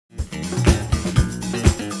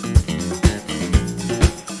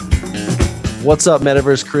What's up,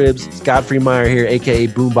 Metaverse Cribs? It's Godfrey Meyer here, aka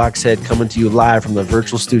BoomboxHead, coming to you live from the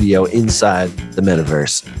virtual studio inside the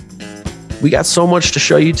Metaverse. We got so much to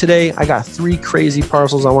show you today. I got 3 crazy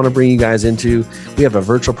parcels I want to bring you guys into. We have a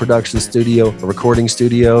virtual production studio, a recording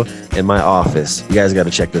studio, and my office. You guys got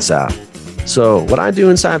to check this out. So what I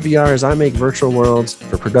do inside VR is I make virtual worlds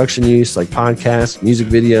for production use like podcasts, music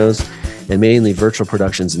videos, and mainly virtual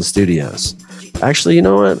productions in studios. Actually, you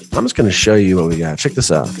know what? I'm just going to show you what we got. Check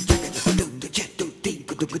this out.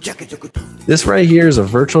 This right here is a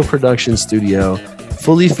virtual production studio,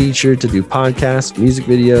 fully featured to do podcasts, music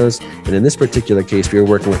videos, and in this particular case, we were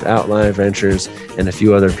working with Outline Ventures and a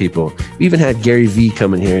few other people. We even had Gary V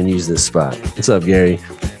come in here and use this spot. What's up, Gary?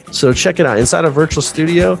 So check it out. Inside a virtual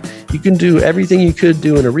studio, you can do everything you could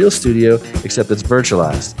do in a real studio, except it's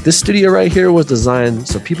virtualized. This studio right here was designed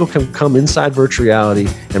so people can come inside virtual reality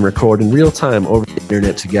and record in real time over the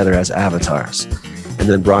internet together as avatars, and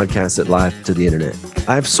then broadcast it live to the internet.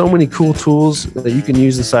 I have so many cool tools that you can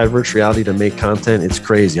use inside virtual reality to make content. It's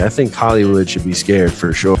crazy. I think Hollywood should be scared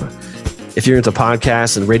for sure. If you're into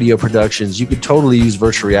podcasts and radio productions, you could totally use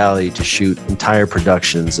virtual reality to shoot entire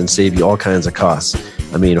productions and save you all kinds of costs.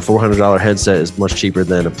 I mean, a $400 headset is much cheaper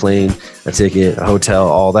than a plane, a ticket, a hotel,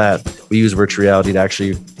 all that. We use virtual reality to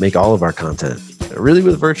actually make all of our content. Really,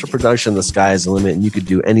 with virtual production, the sky is the limit, and you could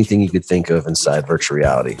do anything you could think of inside virtual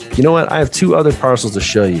reality. You know what? I have 2 other parcels to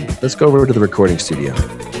show you. Let's go over to the recording studio.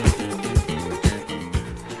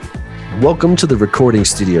 Welcome to the recording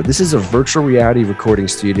studio. This is a virtual reality recording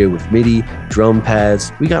studio with MIDI, drum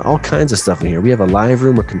pads. We got all kinds of stuff in here. We have a live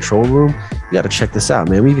room, a control room. You got to check this out,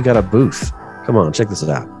 man. We even got a booth. Come on, check this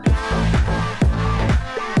out.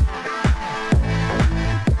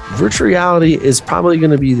 Virtual reality is probably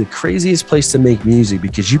going to be the craziest place to make music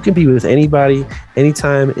because you can be with anybody,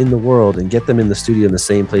 anytime in the world and get them in the studio in the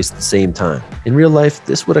same place at the same time. In real life,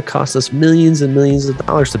 this would have cost us millions and millions of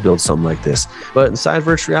dollars to build something like this. But inside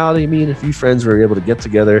virtual reality, me and a few friends were able to get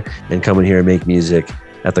together and come in here and make music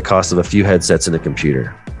at the cost of a few headsets and a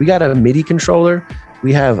computer. We got a MIDI controller.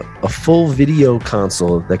 We have a full video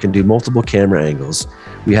console that can do multiple camera angles.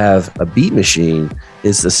 We have a beat machine.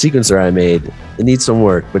 It's a sequencer I made. It needs some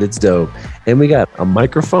work, but it's dope. And we got a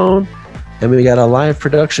microphone, and we got a live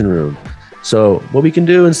production room. So what we can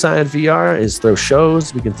do inside VR is throw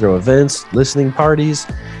shows, we can throw events, listening parties,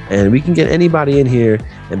 and we can get anybody in here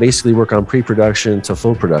and basically work on pre-production to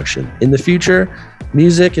full production. In the future,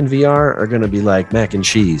 music and VR are gonna be like mac and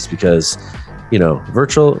cheese because, you know,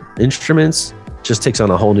 virtual instruments just takes on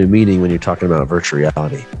a whole new meaning when you're talking about virtual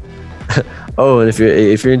reality. Oh, and if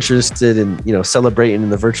you're interested in, you know, celebrating in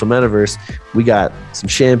the virtual metaverse, we got some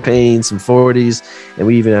champagne, some 40s, and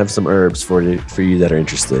we even have some herbs for you that are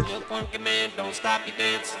interested.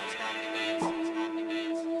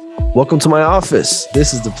 Welcome to my office.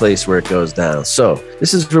 This is the place where it goes down. So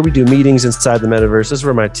this is where we do meetings inside the metaverse. This is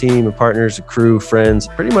where my team of partners, a crew, friends,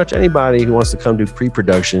 pretty much anybody who wants to come do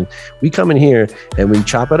pre-production, we come in here and we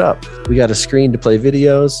chop it up. We got a screen to play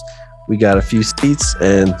videos. We got a few seats,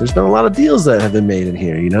 and there's been a lot of deals that have been made in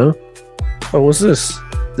here, you know? Oh, what's this?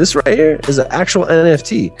 This right here is an actual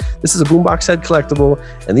NFT. This is a BoomboxHead collectible,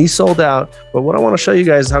 and these sold out. But what I want to show you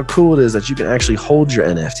guys is how cool it is that you can actually hold your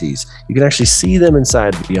NFTs. You can actually see them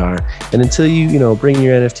inside VR. And until you bring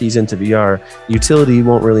your NFTs into VR, utility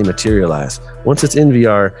won't really materialize. Once it's in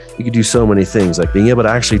VR, you can do so many things, like being able to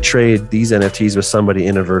actually trade these NFTs with somebody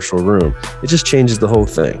in a virtual room. It just changes the whole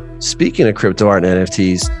thing. Speaking of crypto art and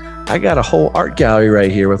NFTs, I got a whole art gallery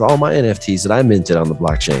right here with all my NFTs that I minted on the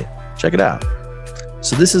blockchain. Check it out.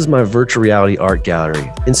 So this is my virtual reality art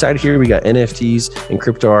gallery. Inside here, we got NFTs and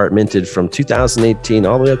crypto art minted from 2018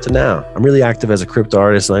 all the way up to now. I'm really active as a crypto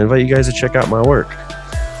artist, and I invite you guys to check out my work.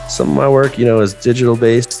 Some of my work, is digital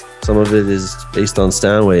based. Some of it is based on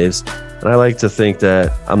sound waves. And I like to think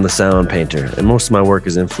that I'm the sound painter, and most of my work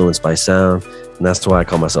is influenced by sound. And that's why I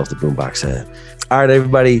call myself the BoomboxHead. All right,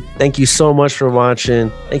 everybody. Thank you so much for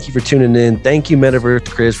watching. Thank you for tuning in. Thank you, Metaverse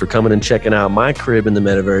Cribs, for coming and checking out my crib in the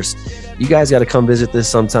metaverse. You guys got to come visit this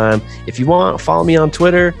sometime. If you want, follow me on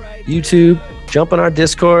Twitter, YouTube, jump on our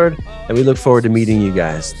Discord, and we look forward to meeting you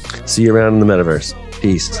guys. See you around in the metaverse.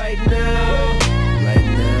 Peace.